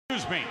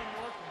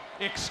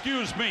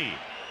Excuse me.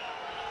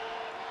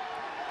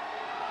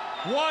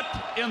 What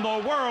in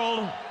the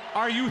world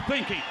are you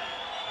thinking?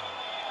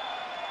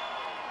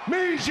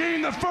 Mean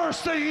Gene, the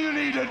first thing you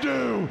need to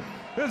do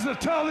is to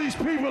tell these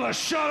people to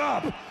shut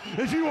up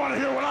if you want to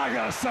hear what I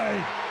gotta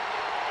say.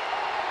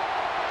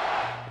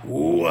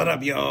 What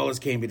up, y'all? It's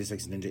KB the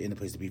Sexy Ninja in the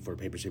place to be for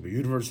Paper Saber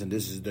Universe, and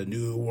this is the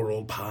New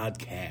World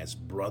Podcast,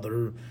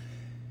 brother.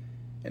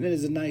 And it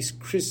is a nice,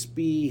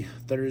 crispy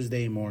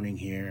Thursday morning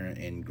here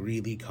in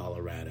Greeley,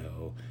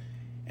 Colorado.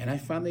 And I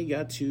finally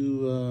got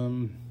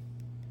to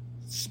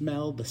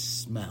smell the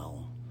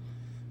smell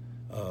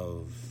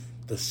of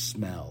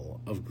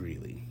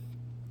Greeley.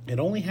 It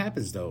only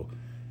happens, though,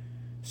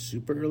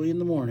 super early in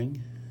the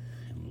morning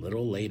and a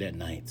little late at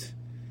night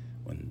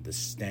when the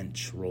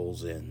stench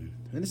rolls in.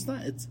 And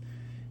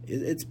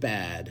it's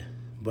bad,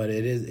 but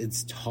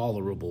it's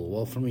tolerable.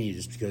 Well, for me,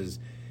 just because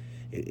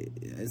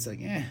it's like,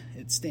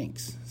 it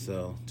stinks.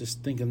 So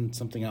just thinking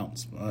something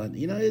else.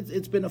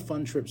 It's been a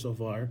fun trip so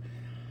far.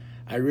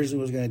 I originally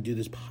was going to do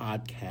this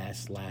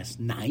podcast last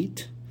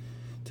night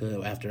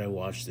after I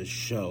watched this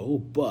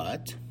show,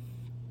 but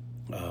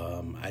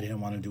I didn't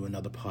want to do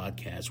another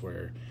podcast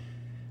where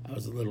I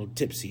was a little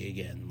tipsy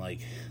again, like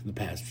the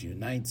past few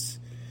nights.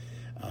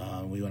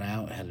 We went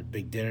out, had a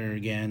big dinner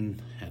again,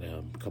 had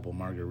a couple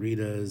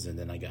margaritas, and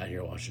then I got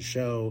here, watched the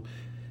show,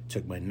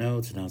 took my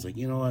notes, and I was like,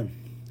 you know what?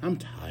 I'm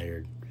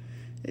tired.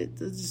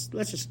 Let's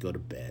just go to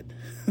bed.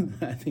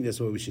 I think that's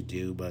what we should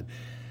do. But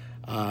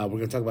we're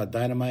going to talk about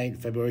Dynamite,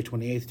 February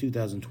 28th,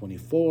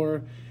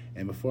 2024.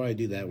 And before I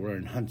do that, we're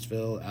in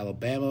Huntsville,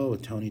 Alabama,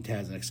 with Tony,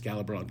 Taz, and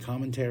Excalibur on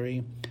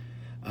commentary.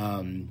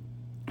 The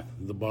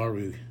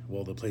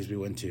place we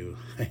went to,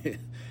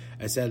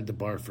 I sat at the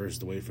bar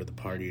first to wait for the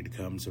party to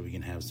come so we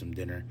can have some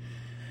dinner.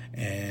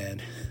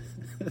 And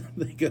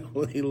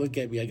they look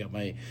at me. I got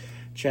my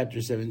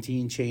Chapter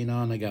 17 chain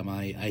on. I got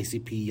my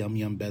ICP Yum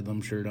Yum Bedlam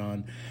shirt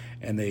on.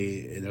 And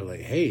they're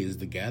like, hey, is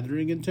the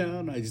gathering in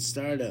town? I just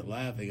started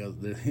laughing.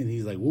 And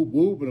he's like, whoop,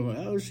 whoop. And I'm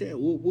like, oh, shit,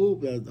 whoop,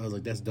 whoop. I was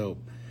like, that's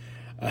dope.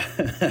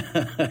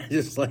 I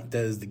just like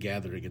that as the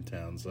gathering in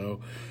town.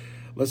 So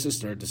let's just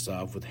start this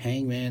off with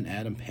Hangman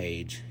Adam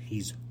Page.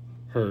 He's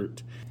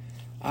hurt.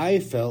 I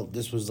felt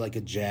this was like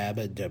a jab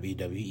at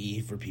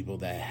WWE for people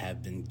that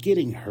have been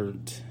getting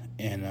hurt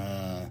and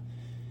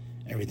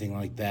everything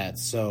like that.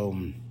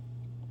 So,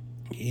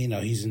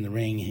 he's in the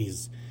ring.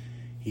 He's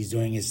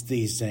doing his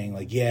thing, saying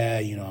like,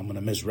 I'm going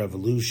to miss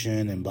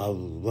Revolution and blah,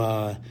 blah,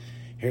 blah.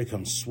 Here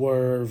comes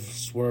Swerve.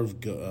 Swerve,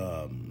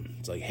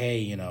 it's like,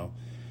 hey,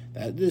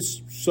 that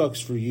this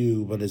sucks for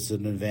you, but it's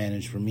an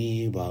advantage for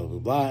me, blah, blah,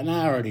 blah. And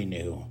I already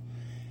knew.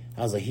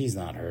 I was like, he's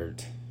not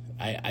hurt.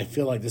 I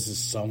feel like this is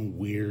some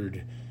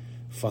weird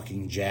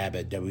fucking jab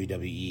at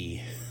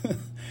WWE.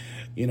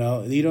 You know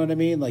what I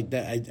mean? Like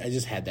that. I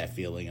just had that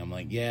feeling. I'm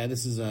like,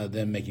 this is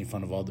them making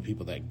fun of all the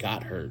people that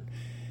got hurt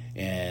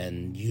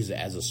and use it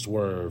as a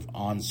swerve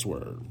on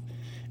Swerve.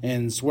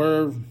 And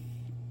Swerve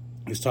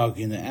is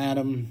talking to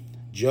Adam.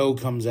 Joe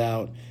comes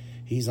out.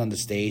 He's on the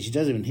stage. He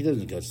doesn't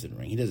go to the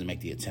ring. He doesn't make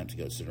the attempt to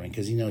go to the ring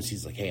because he knows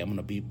he's like, hey, I'm going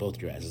to beat both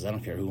your asses. I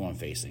don't care who I'm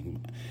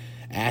facing.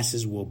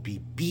 Asses will be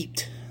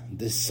beat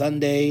this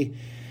Sunday.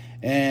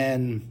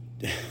 And,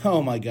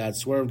 oh, my God,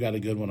 Swerve got a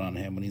good one on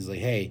him when he's like,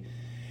 hey,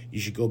 you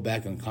should go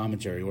back on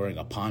commentary wearing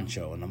a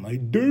poncho. And I'm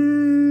like, damn,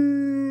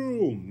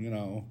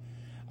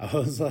 I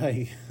was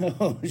like,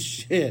 oh,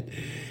 shit.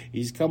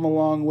 He's come a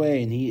long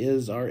way, and he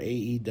is our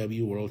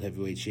AEW World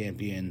Heavyweight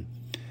Champion.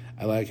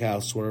 I like how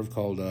Swerve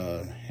called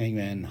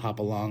Hangman Hop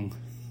Along.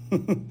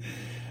 But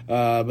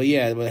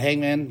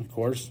Hangman, of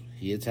course,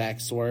 he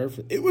attacks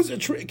Swerve. It was a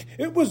trick.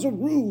 It was a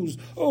ruse.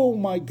 Oh,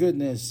 my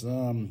goodness.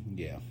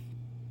 The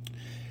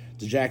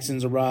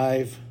Jacksons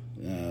arrive,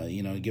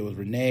 get with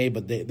Renee,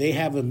 but they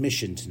have a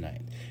mission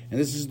tonight. And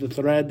this is the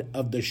thread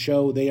of the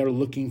show. They are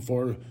looking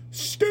for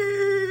Sting.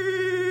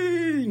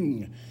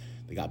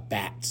 They got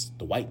bats,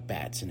 the white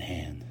bats in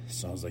hand.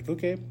 So I was like,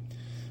 okay,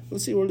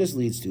 let's see where this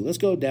leads to. Let's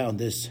go down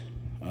this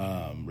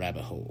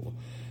rabbit hole.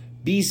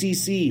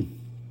 BCC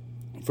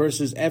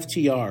versus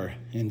FTR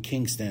in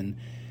Kingston.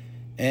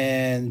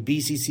 And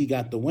BCC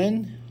got the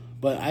win,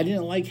 but I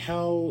didn't like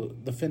how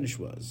the finish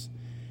was.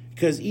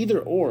 Because either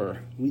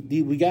or,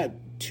 we got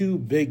two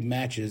big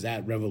matches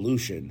at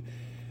Revolution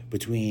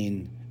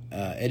between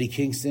Eddie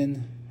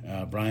Kingston,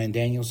 Bryan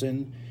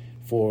Danielson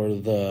for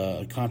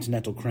the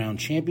Continental Crown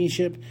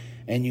Championship,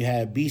 and you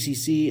have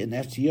BCC and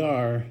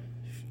FTR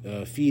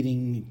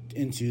feeding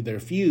into their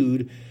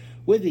feud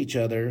with each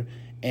other,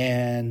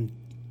 and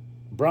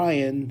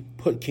Bryan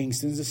put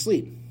Kingston to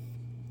sleep.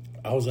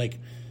 I was like,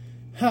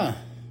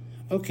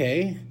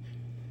 okay.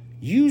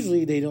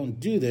 Usually they don't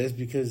do this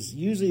because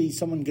usually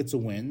someone gets a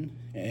win,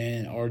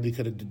 or they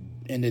could have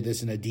ended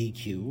this in a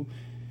DQ.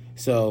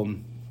 So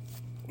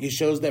it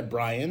shows that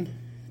Bryan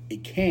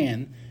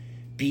can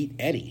beat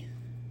Eddie.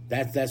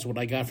 That's what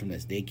I got from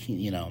this. They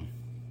can,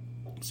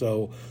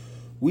 So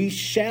we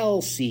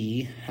shall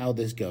see how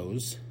this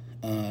goes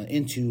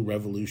into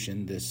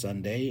Revolution this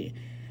Sunday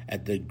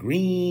at the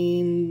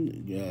Greenboro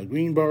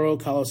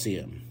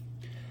Coliseum.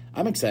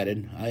 I'm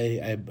excited.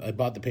 I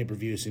bought the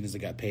pay-per-view as soon as I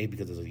got paid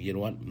because I was like, you know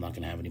what? I'm not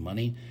going to have any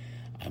money.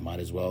 I might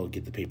as well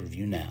get the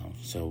pay-per-view now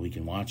so we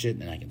can watch it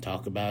and I can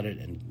talk about it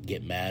and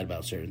get mad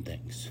about certain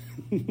things.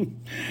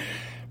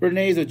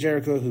 Renee's with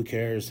Jericho. Who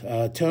cares?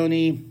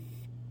 Tony.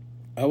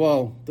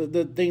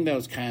 The thing that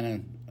was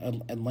kind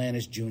of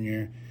Atlantis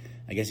Jr.,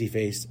 I guess he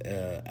faced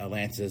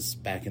Atlantis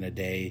back in the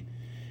day.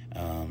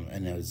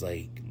 And it was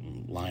like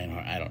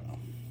Lionheart. I don't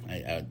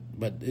know.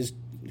 But it's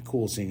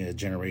cool seeing a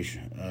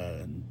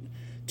generation,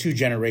 2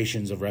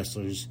 generations of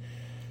wrestlers.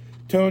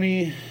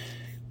 Tony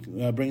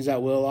brings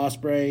out Will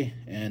Ospreay,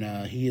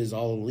 and he is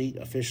All Elite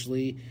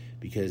officially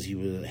because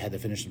he had to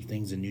finish some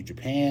things in New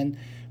Japan.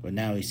 But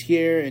now he's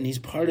here, and he's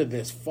part of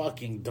this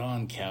fucking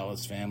Don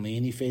Callis family.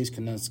 And he faced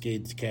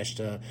Konosuke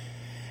Takeshita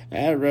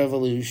at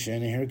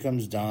Revolution. And here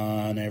comes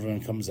Don.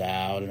 Everyone comes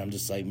out, and I'm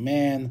just like,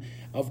 man,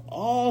 of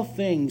all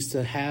things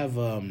to have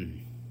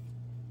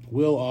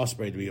Will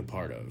Ospreay to be a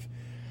part of,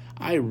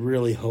 I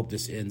really hope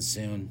this ends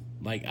soon.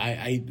 Like,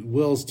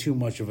 Will's too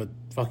much of a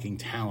fucking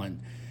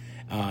talent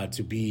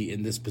to be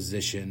in this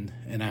position,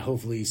 and I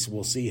hopefully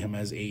will see him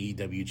as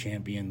AEW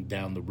champion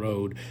down the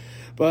road.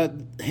 But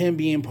him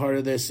being part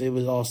of this, it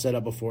was all set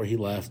up before he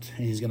left,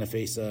 and he's going to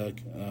face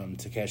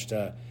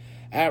Takeshita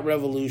at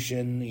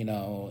Revolution, you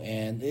know.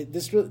 And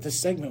this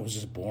segment was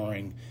just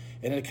boring,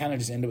 and it kind of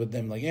just ended with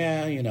them like,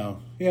 yeah, you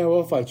know, yeah,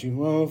 we'll fight you,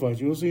 we'll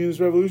see you this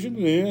Revolution,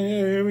 yeah,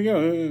 here we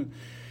go.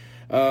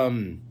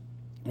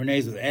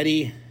 Renee's with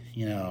Eddie,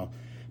 you know,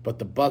 but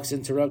the Bucks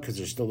interrupt because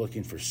they're still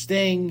looking for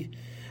Sting.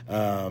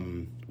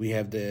 We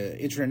have the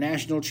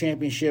International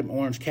Championship,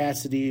 Orange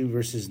Cassidy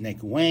versus Nick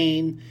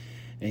Wayne.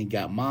 And he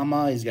got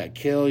Mama, he's got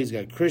Kill, he's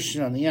got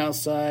Christian on the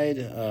outside,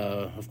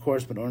 of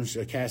course, but Orange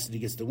Cassidy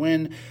gets the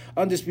win.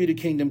 Undisputed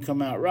Kingdom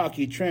come out,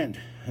 Rocky, Trent,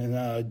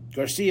 and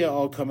Garcia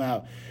all come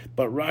out,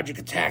 but Roderick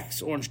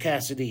attacks Orange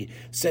Cassidy,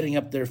 setting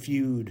up their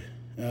feud,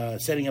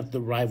 setting up the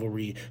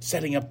rivalry,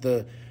 setting up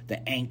the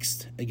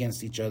angst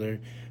against each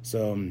other.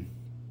 So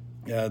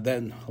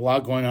then a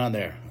lot going on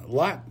there. A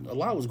lot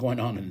was going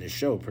on in this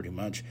show, pretty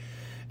much.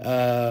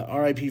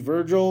 R.I.P.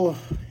 Virgil,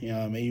 you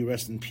know, may you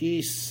rest in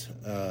peace.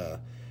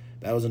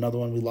 That was another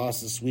one we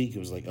lost this week. It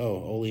was like,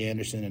 oh, Ole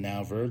Anderson and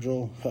now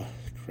Virgil.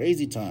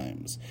 Crazy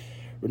times.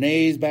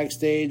 Renee's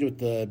backstage with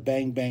the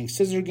Bang Bang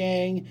Scissor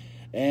Gang,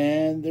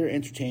 and they're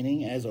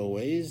entertaining as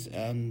always.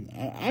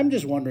 I'm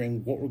just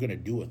wondering what we're going to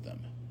do with them.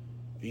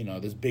 You know,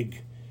 this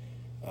big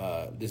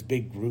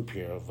group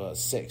here of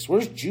 6.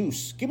 Where's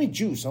Juice? Give me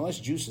Juice, unless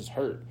Juice is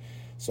hurt.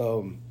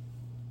 So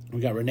we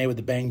got Renee with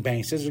the Bang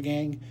Bang Scissor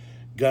Gang,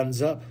 guns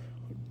up,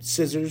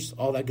 scissors,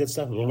 all that good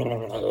stuff.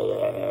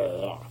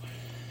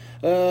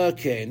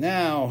 Okay,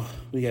 now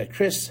we got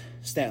Chris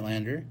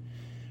Statlander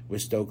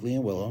with Stokely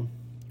and Willow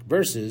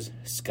versus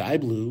Sky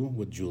Blue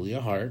with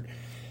Julia Hart.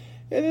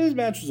 And this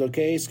match was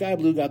okay. Sky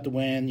Blue got the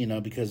win, you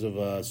know, because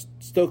of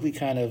Stokely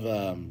kind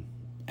of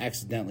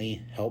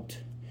accidentally helped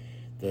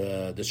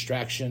the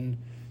distraction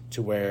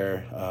to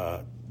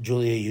where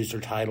Julia used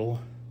her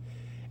title.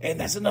 And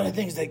that's another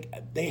thing, is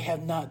that they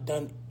have not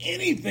done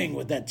anything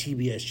with that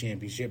TBS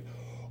championship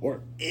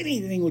or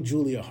anything with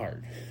Julia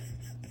Hart.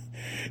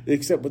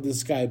 Except with the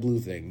Sky Blue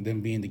thing,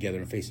 them being together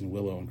and facing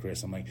Willow and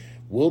Chris. I'm like,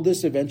 will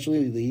this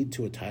eventually lead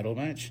to a title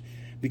match?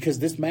 Because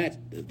this match,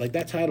 like,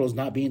 that title is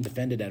not being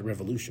defended at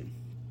Revolution.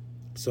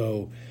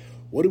 So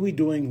what are we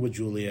doing with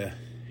Julia,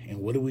 and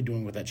what are we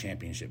doing with that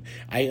championship?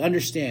 I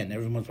understand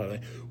everyone's probably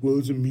like, well,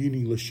 it's a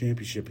meaningless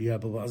championship. Yeah,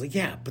 blah, blah. I was like,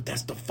 yeah, but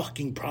that's the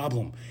fucking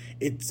problem.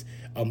 It's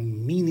a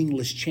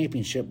meaningless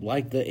championship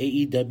like the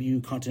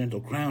AEW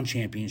Continental Crown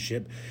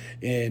Championship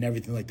and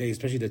everything like that,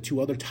 especially the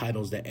 2 other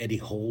titles that Eddie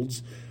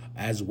holds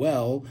as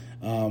well.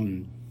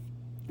 And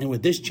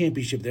with this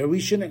championship there, we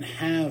shouldn't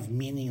have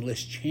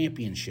meaningless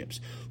championships.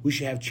 We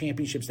should have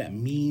championships that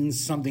mean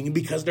something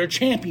because they're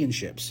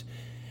championships.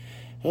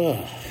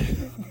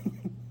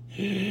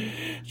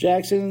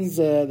 Jackson's,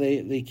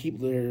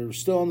 they're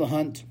still on the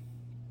hunt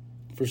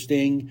for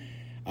Sting.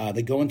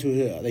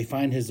 They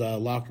find his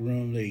locker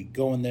room. They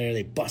go in there,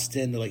 they bust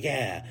in, they're like,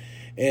 yeah.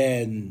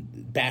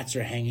 And bats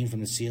are hanging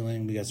from the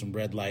ceiling. We got some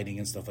red lighting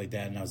and stuff like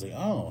that. And I was like,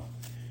 oh,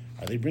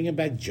 are they bringing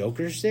back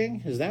Joker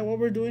Sting? Is that what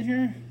we're doing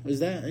here?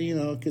 Is that, you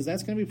know, because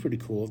that's going to be pretty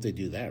cool if they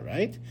do that,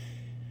 right?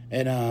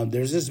 And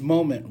there's this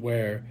moment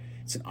where,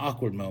 it's an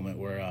awkward moment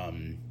where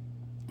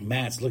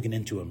Matt's looking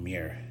into a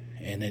mirror.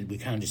 And then we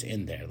kind of just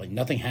end there. Like,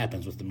 nothing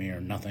happens with the mirror,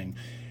 nothing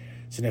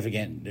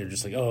significant. They're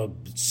just like, oh,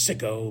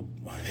 sicko,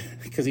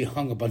 because he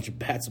hung a bunch of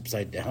bats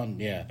upside down.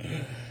 Yeah.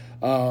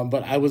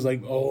 But I was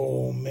like,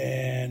 oh,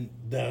 man,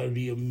 that would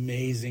be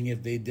amazing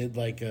if they did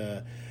like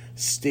a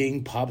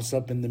Sting pops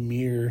up in the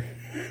mirror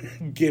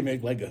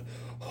gimmick, like a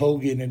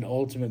Hogan and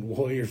Ultimate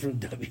Warrior from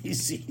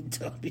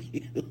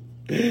WCW.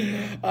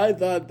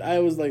 I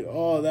was like,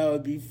 oh, that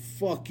would be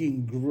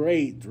fucking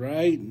great,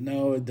 right?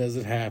 No, it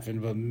doesn't happen,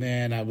 but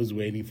man, I was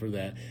waiting for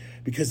that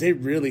because they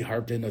really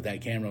harped into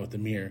that camera with the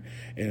mirror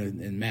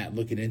and Matt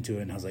looking into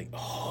it, and I was like,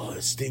 oh,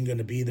 is Sting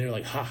gonna be there?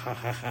 Like, ha ha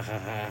ha ha ha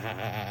ha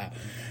ha ha.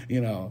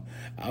 You know,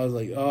 I was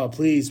like, oh,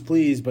 please,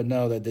 but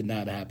no, that did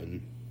not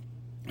happen.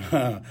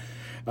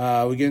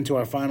 We get into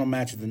our final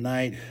match of the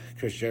night.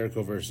 Chris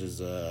Jericho versus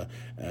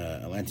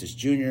Atlantis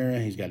Jr.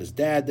 He's got his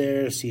dad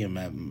there.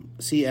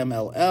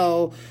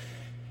 CMLL.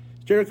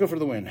 Jericho for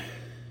the win.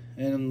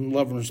 And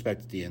love and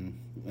respect at the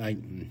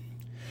end.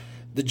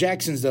 The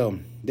Jacksons, though,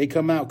 they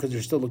come out because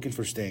they're still looking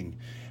for Sting.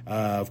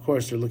 Of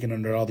course, they're looking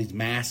under all these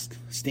masks,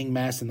 Sting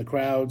masks in the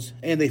crowds.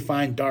 And they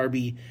find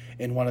Darby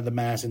in one of the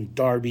masks, and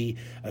Darby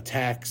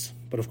attacks.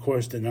 But, of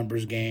course, the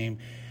numbers game.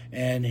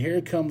 And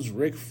here comes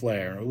Ric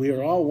Flair. We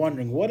are all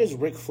wondering, what is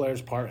Ric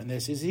Flair's part in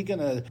this? Is he going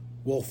to...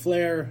 Will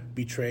Flair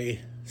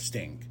betray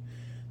Sting?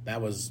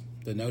 That was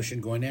the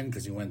notion going in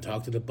because he went and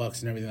talked to the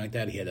Bucks and everything like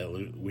that. He had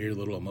a weird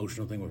little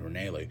emotional thing with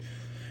Renee, like,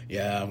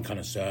 yeah, I'm kind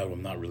of sad. I've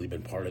not really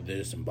been part of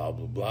this and blah,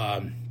 blah,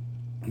 blah.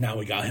 Now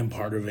we got him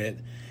part of it.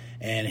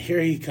 And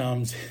here he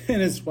comes.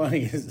 And it's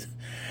funny.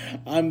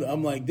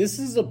 I'm like, this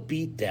is a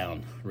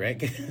beatdown,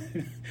 Rick.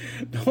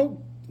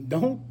 Don't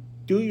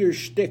do your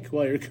shtick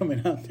while you're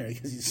coming out there,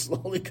 because he's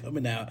slowly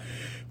coming out,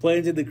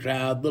 playing to the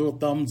crowd, little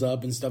thumbs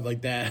up and stuff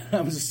like that.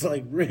 I'm just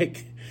like,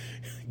 Rick,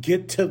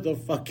 get to the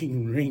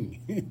fucking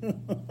ring.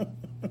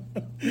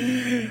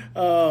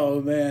 Oh,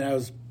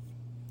 man,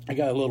 I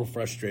got a little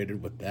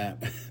frustrated with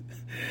that.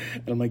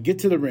 And I'm like, get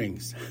to the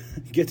rings.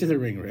 Get to the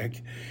ring,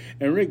 Rick.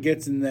 And Rick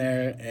gets in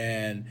there,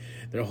 and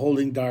they're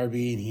holding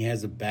Darby, and he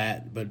has a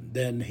bat, but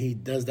then he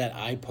does that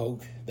eye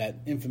poke, that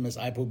infamous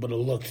eye poke, but it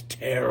looked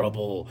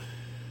terrible.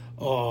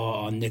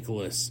 Oh,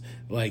 Nicholas.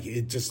 Like,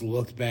 it just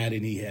looked bad,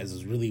 and he has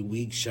his really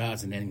weak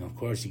shots, and then, of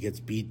course, he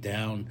gets beat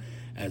down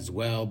as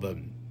well. But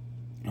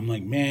I'm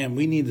like, man,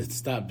 we need to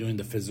stop doing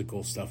the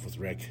physical stuff with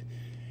Rick.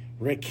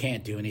 Rick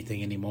can't do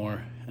anything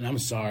anymore. And I'm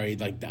sorry,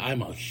 like,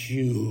 I'm a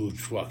huge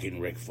fucking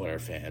Ric Flair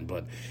fan,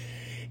 but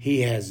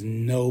he has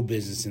no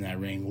business in that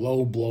ring.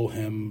 Low blow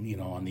him,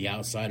 on the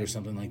outside or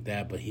something like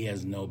that, but he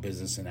has no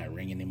business in that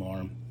ring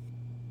anymore.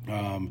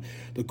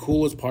 The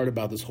coolest part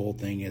about this whole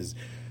thing is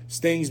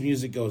Sting's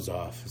music goes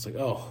off. It's like,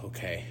 oh,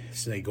 okay.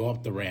 So they go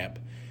up the ramp,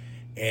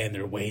 and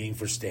they're waiting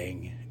for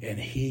Sting, and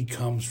he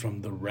comes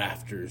from the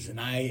rafters. And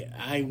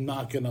I'm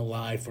not going to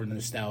lie, for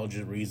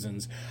nostalgia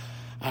reasons,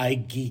 I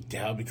geeked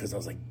out because I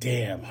was like,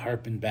 damn,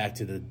 harping back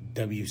to the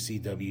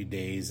WCW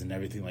days and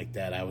everything like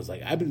that. I was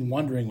like, I've been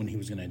wondering when he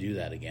was going to do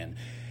that again.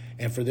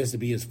 And for this to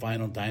be his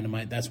final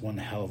Dynamite, that's one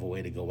hell of a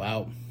way to go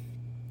out.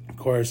 Of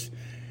course,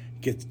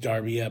 gets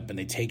Darby up, and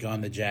they take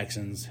on the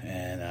Jacksons,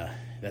 and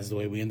that's the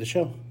way we end the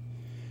show.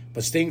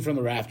 But Sting from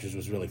the rafters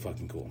was really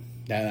fucking cool.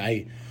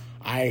 I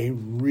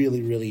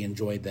really, really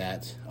enjoyed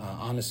that.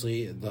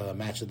 Honestly, the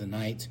match of the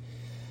night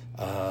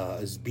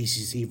is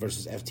BCC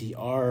versus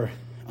FTR.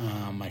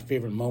 My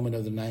favorite moment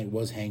of the night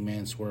was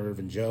Hangman, Swerve,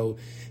 and Joe,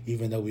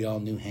 even though we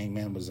all knew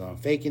Hangman was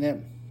faking it.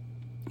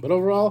 But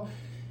overall,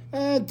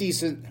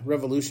 decent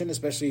Revolution,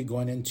 especially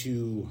going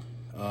into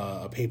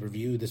a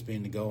pay-per-view, this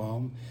being the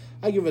go-home.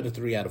 I give it a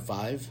 3 out of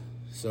 5.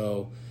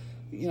 So...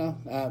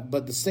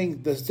 but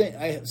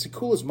the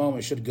coolest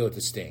moment should go to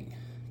Sting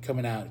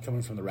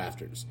coming from the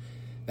rafters.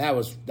 That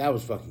was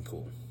fucking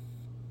cool.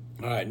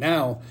 All right,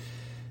 now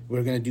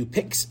we're gonna do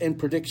picks and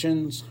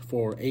predictions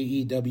for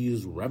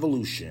AEW's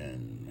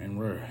Revolution, and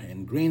we're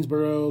in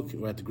Greensboro.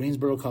 We're at the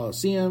Greensboro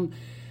Coliseum,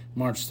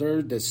 March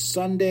 3rd, this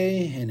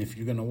Sunday. And if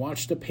you're gonna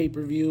watch the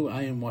pay-per-view,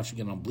 I am watching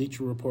it on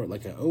Bleacher Report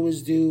like I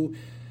always do.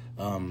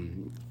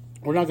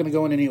 We're not gonna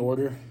go in any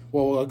order.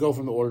 Well, I'll go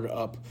from the order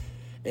up.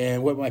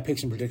 And what my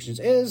picks and predictions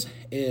is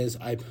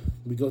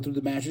we go through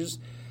the matches,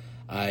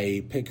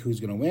 I pick who's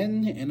going to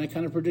win, and I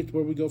kind of predict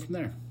where we go from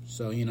there.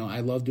 So,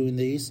 I love doing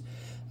these.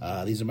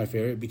 These are my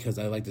favorite because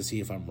I like to see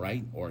if I'm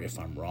right or if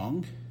I'm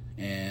wrong.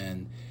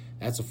 And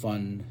that's a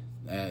fun,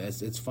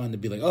 it's fun to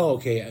be like, oh,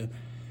 okay,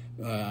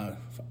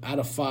 out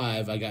of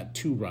 5, I got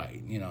 2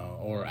 right,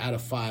 or out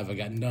of 5, I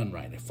got none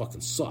right. I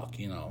fucking suck,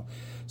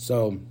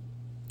 So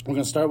we're going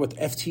to start with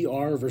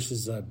FTR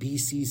versus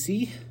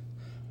BCC.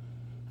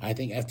 I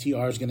think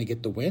FTR is going to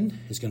get the win.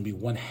 It's going to be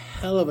one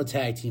hell of a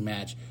tag team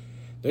match.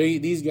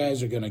 These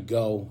guys are going to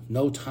go.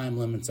 No time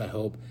limits, I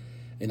hope.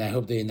 And I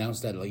hope they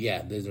announce that,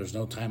 there's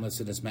no time limits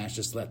in this match.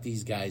 Just let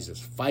these guys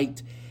just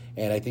fight.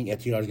 And I think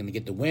FTR is going to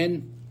get the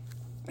win.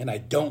 And I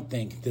don't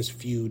think this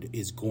feud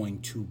is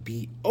going to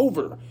be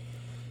over.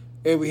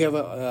 And we have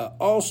an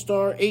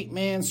all-star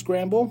 8-man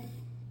scramble.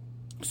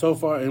 So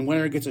far, and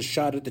winner gets a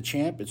shot at the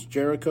champ. It's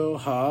Jericho,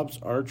 Hobbs,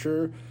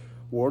 Archer,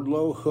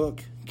 Wardlow,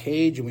 Hook,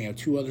 Cage, and we have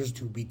 2 others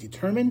to be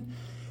determined.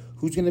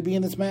 Who's going to be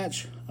in this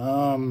match?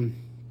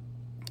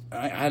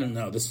 I don't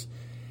know. This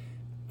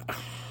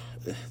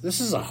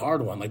is a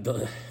hard one. Like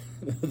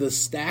the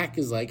stack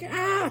is like,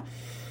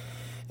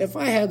 if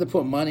I had to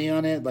put money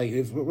on it, like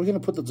if we're going to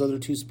put those other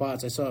 2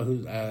 spots, I saw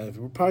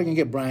we're probably going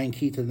to get Brian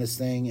Keith in this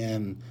thing,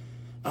 and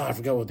I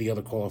forgot what the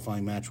other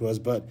qualifying match was,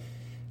 but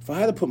if I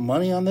had to put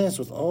money on this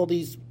with all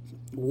these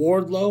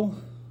Wardlow,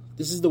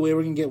 this is the way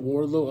we're going to get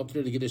Wardlow up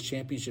there to get his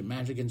championship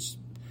match against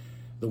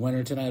the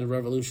winner tonight of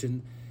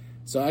Revolution.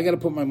 So I got to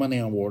put my money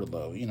on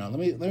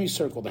Wardlow. Let me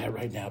circle that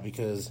right now,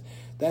 because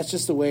that's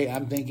just the way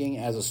I'm thinking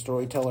as a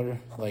storyteller.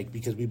 Like,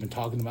 because we've been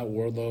talking about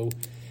Wardlow,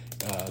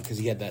 because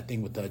he had that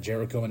thing with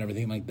Jericho and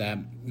everything like that.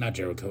 Not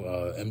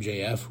Jericho,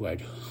 MJF, who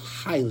I'd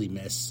highly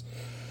miss.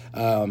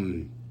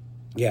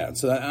 Yeah,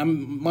 so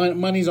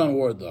money's on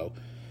Wardlow.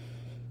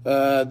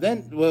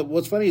 Then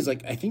what's funny is,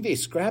 like, I think they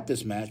scrapped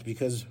this match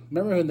because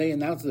remember when they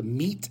announced the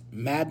Meat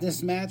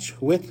Madness match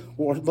with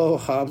Wardlow,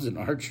 Hobbs, and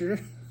Archer?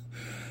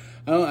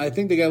 I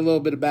think they got a little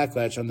bit of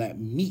backlash on that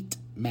Meat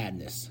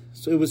Madness.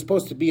 So it was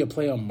supposed to be a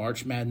play on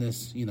March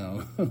Madness, you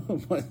know.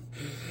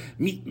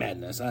 Meat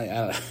Madness.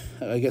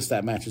 I guess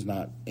that match is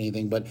not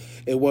anything, but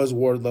it was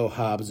Wardlow,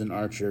 Hobbs, and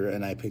Archer,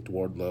 and I picked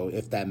Wardlow.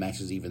 If that match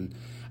is even,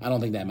 I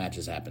don't think that match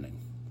is happening.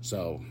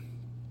 So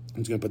I'm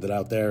just going to put that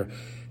out there.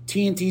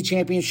 TNT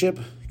Championship,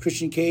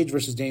 Christian Cage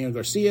versus Daniel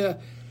Garcia.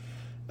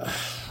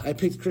 I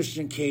picked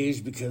Christian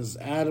Cage because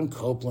Adam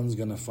Copeland's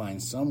going to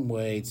find some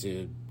way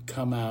to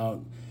come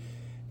out,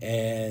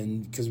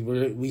 and because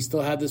we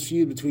still have this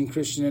feud between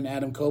Christian and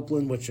Adam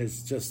Copeland, which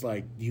is just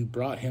like, you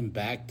brought him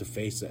back to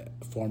face a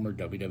former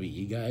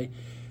WWE guy.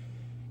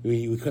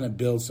 We couldn't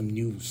build some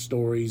new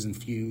stories and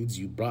feuds.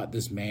 You brought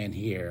this man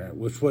here,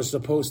 which was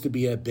supposed to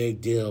be a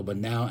big deal, but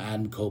now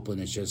Adam Copeland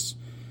is just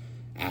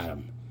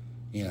Adam,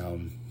 you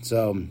know.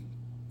 So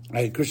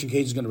Christian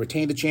Cage is going to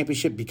retain the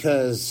championship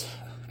because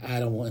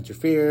Adam will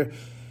interfere,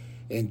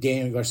 and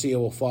Daniel Garcia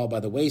will fall by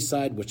the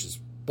wayside, which is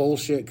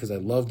bullshit because I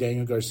love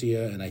Daniel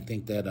Garcia, and I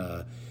think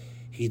that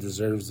he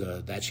deserves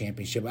that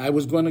championship. I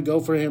was going to go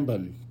for him,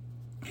 but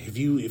if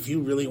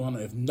you really want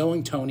to, if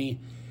knowing Tony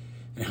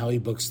and how he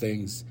books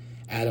things,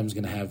 Adam's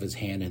going to have his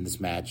hand in this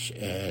match,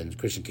 and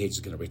Christian Cage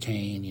is going to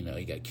retain. You know,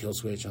 you got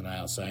Killswitch on the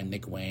outside,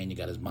 Nick Wayne, you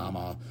got his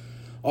mama,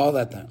 all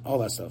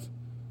that stuff.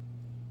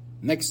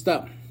 Next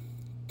up,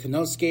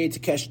 Konosuke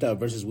Takeshita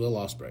versus Will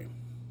Ospreay.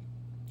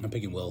 I'm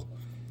picking Will.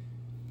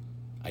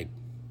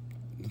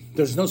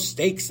 There's no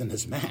stakes in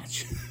this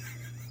match.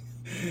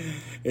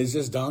 It's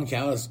just Don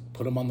Callis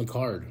put him on the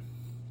card.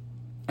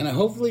 And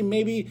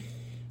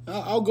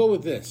I'll go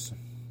with this.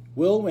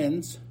 Will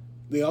wins.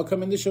 They all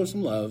come in to show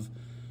some love.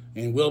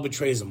 And Will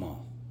betrays them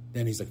all.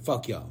 Then he's like,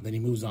 fuck y'all. Then he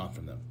moves on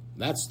from them.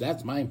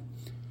 That's my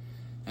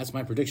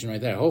prediction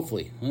right there.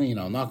 Hopefully. You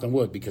know, knock on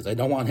wood, because I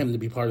don't want him to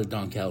be part of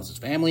Don Callis'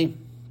 family.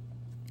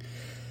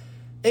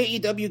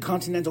 AEW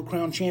Continental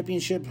Crown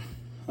Championship.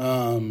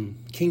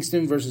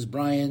 Kingston versus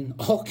Bryan.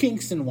 All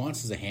Kingston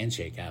wants is a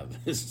handshake out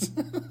of this.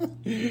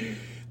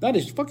 Not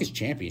his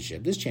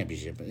championship. This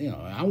championship, you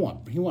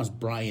know, he wants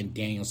Bryan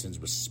Danielson's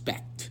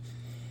respect.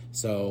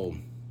 So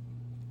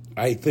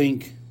I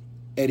think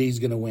Eddie's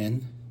gonna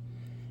win,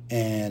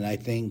 and I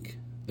think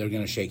they're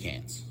gonna shake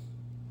hands.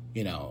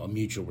 You know, a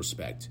mutual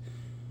respect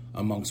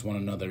amongst one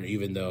another,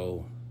 even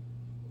though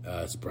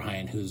it's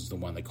Bryan who's the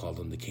one that called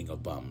him the King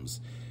of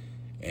Bums.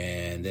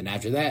 And then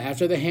after that,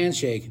 after the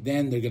handshake,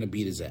 then they're going to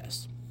beat his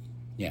ass.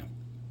 Yeah,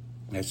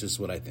 that's just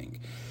what I think.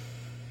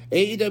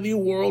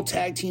 AEW World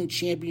Tag Team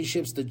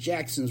Championships, the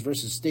Jacksons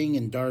versus Sting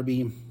and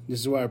Darby. This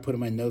is why I put in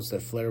my notes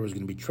that Flair was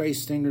going to betray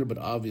Stinger, but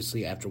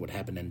obviously after what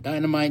happened in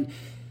Dynamite,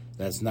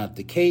 that's not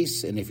the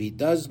case. And if he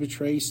does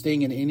betray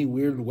Sting in any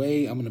weird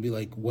way, I'm going to be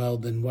like, well,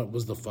 then what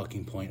was the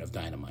fucking point of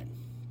Dynamite?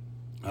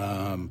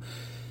 The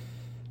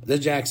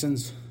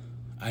Jacksons,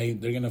 they're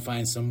going to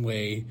find some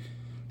way,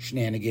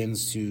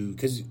 shenanigans to,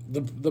 because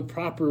the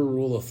proper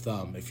rule of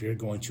thumb, if you're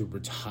going to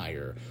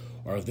retire,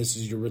 or if this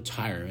is your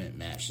retirement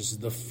match, this is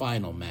the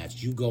final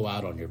match, you go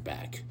out on your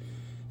back.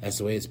 That's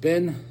the way it's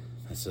been.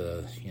 That's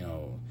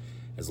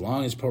as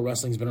long as pro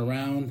wrestling's been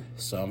around.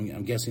 So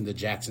I'm guessing the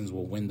Jacksons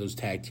will win those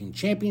tag team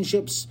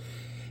championships.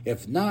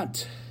 If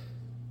not,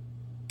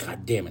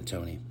 god damn it,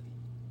 Tony.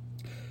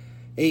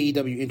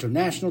 AEW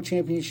International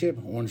Championship,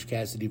 Orange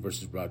Cassidy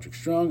versus Roderick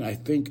Strong. I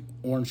think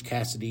Orange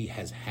Cassidy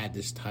has had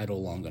this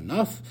title long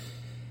enough,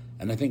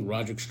 and I think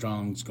Roderick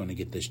Strong's going to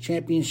get this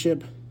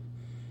championship,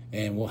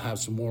 and we'll have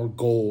some more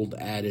gold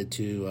added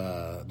to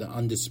the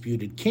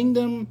Undisputed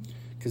Kingdom,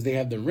 because they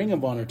have the Ring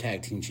of Honor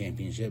Tag Team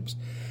Championships,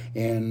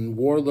 and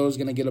Wardlow's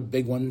going to get a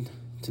big one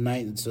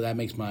tonight, so that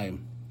makes my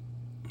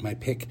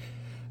pick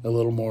a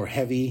little more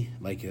heavy.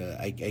 Like,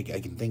 I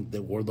can think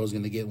that Wardlow's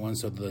going to get one,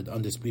 so the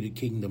Undisputed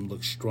Kingdom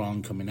looks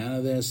strong coming out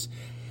of this.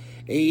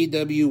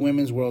 AEW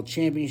Women's World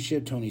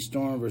Championship, Toni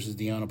Storm versus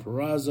Deonna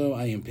Purrazzo.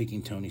 I am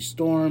picking Toni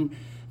Storm.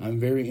 I'm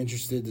very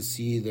interested to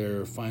see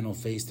their final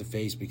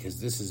face-to-face, because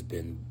this has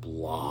been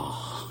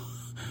blah.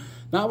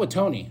 Not with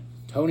Toni.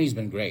 Toni's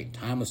been great.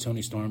 Timeless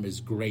Toni Storm is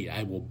great.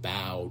 I will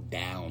bow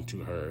down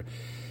to her.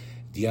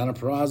 Deonna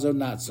Purrazzo,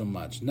 not so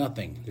much.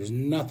 Nothing. There's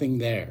nothing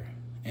there.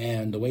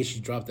 And the way she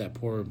dropped that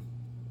poor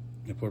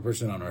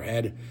person on her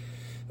head,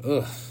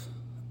 ugh.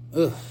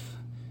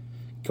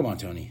 Come on,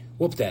 Tony,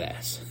 whoop that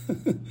ass.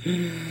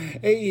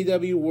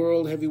 AEW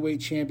World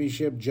Heavyweight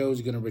Championship,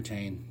 Joe's gonna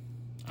retain.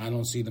 I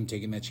don't see them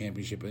taking that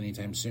championship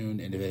anytime soon.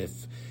 And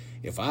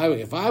if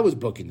I was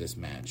booking this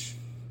match,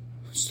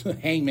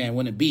 Hangman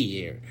wouldn't be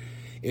here.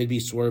 It'd be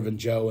Swerve and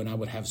Joe, and I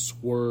would have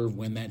Swerve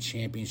win that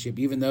championship,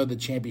 even though the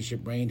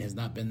championship reign has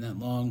not been that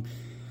long.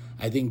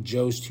 I think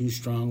Joe's too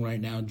strong right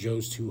now.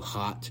 Joe's too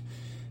hot.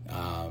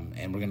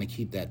 And we're going to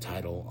keep that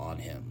title on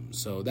him.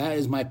 So that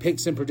is my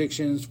picks and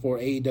predictions for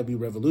AEW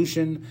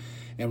Revolution.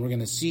 And we're going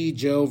to see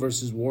Joe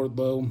versus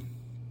Wardlow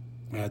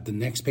at the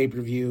next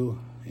pay-per-view.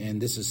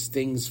 And this is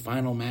Sting's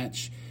final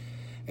match.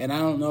 And I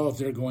don't know if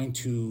they're going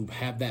to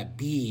have that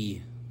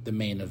be the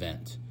main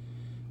event,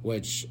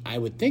 which I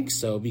would think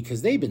so,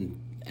 because they've been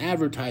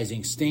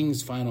advertising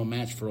Sting's final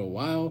match for a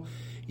while.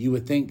 You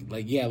would think,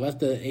 like, yeah, let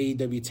the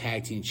AEW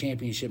Tag Team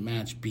Championship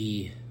match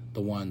be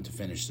the one to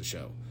finish the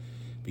show,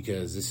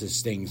 because this is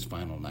Sting's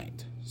final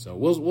night. So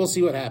we'll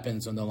see what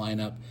happens on the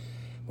lineup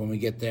when we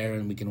get there,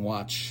 and we can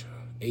watch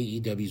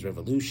AEW's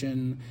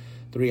Revolution.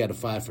 3 out of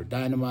 5 for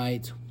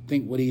Dynamite.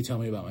 What do you tell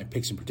me about my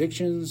picks and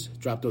predictions?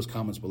 Drop those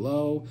comments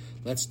below.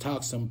 Let's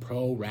talk some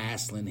pro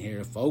wrestling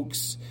here,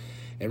 folks.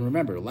 And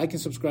remember, like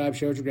and subscribe,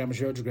 share with your grandma,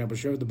 share with your grandpa,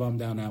 share with the bum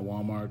down at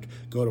Walmart.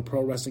 Go to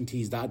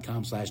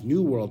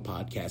ProWrestlingTees.com/New World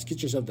Podcast.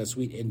 Get yourself that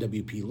sweet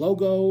nWp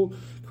logo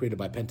created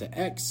by Penta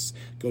X.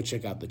 Go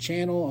check out the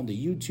channel on the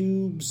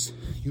YouTubes.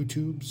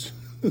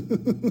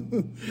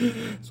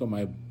 That's what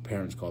my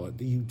parents call it,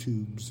 the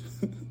YouTubes.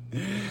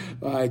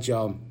 All right,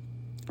 y'all.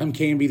 I'm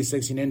K&B the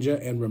Sexy Ninja,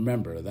 and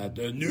remember that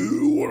the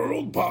New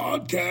World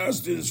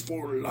Podcast is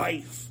for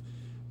life,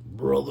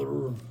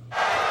 brother.